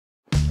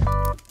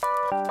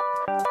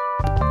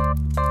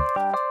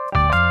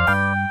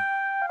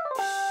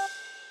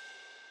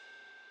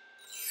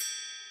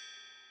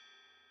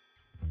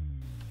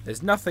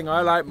There's nothing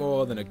I like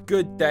more than a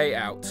good day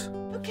out.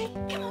 Okay,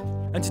 come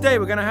on. And today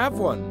we're going to have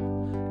one.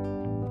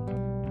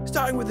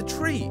 Starting with a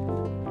treat.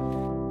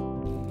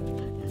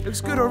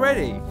 Looks good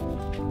already.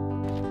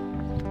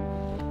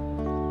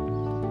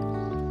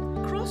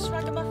 Cross,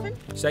 Ragamuffin.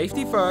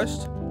 Safety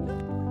first.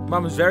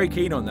 Mum was very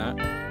keen on that.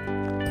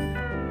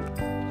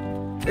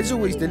 There's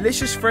always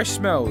delicious fresh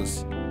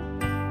smells.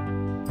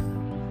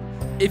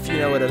 If you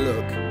know where to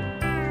look.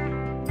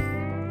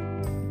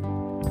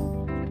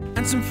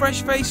 And some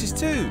fresh faces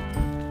too.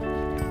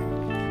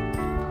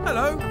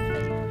 Hello.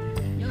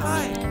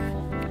 Hi.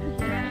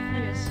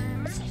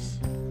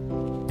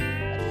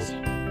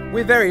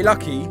 We're very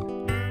lucky.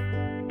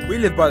 We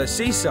live by the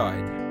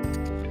seaside.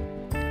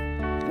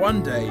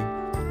 One day,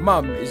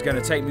 Mum is going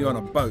to take me on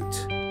a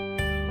boat.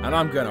 And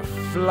I'm going to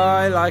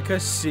fly like a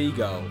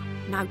seagull.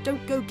 Now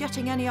don't go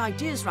getting any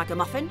ideas,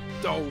 Ragamuffin.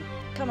 Oh.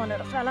 Come on,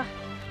 little fella.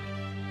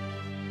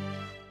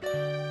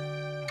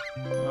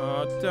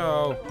 Oh,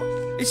 no.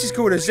 This is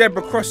called a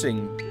zebra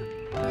crossing.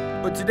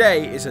 But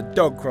today it's a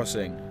dog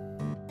crossing.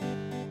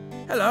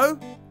 Hello.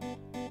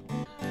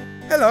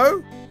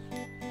 Hello.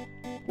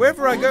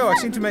 Wherever I go, I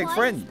seem to make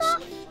friends.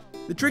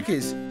 The trick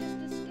is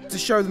to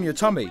show them your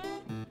tummy.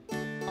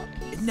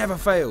 It never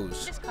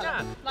fails.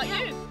 Yeah, like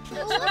you.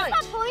 What's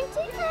that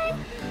pointy thing?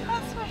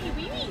 That's where he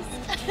wheezes.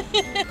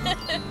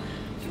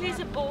 He's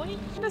a boy.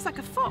 He looks like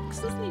a fox,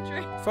 doesn't he,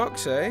 Drew?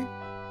 Fox, eh?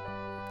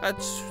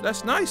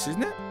 That's nice,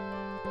 isn't it?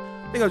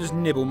 I think I'll just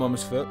nibble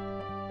Mum's foot.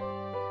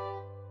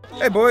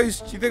 Hey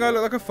boys, do you think I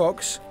look like a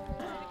fox?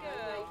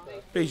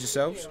 Please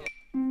yourselves.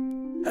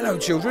 Hello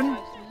children.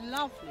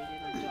 Lovely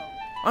little dog.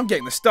 I'm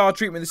getting the star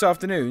treatment this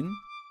afternoon.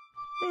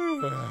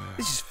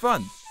 This is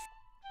fun.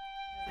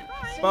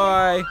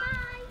 Bye.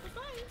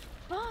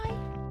 Bye.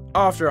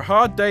 After a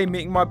hard day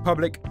meeting my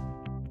public,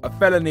 a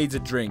fella needs a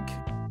drink.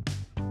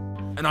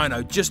 And I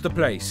know just the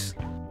place.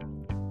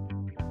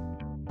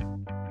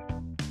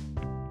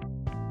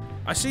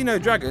 I see no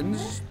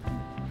dragons.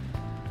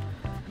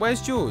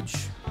 Where's George?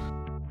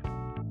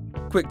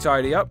 Quick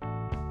tidy up.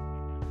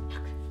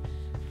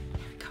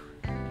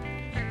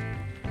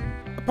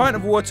 A pint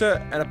of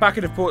water and a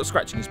packet of port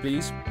scratchings,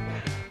 please.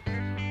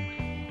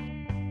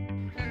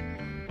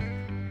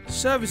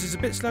 Service is a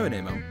bit slow in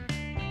here, Mum.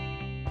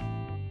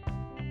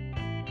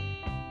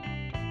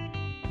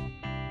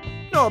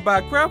 Not a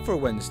bad crowd for a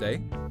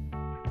Wednesday.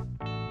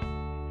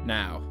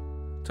 Now,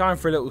 time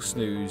for a little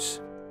snooze.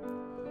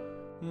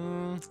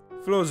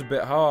 Floor's a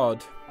bit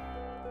hard.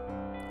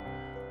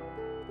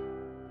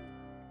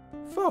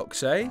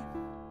 Fox, eh?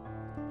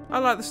 I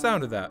like the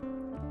sound of that.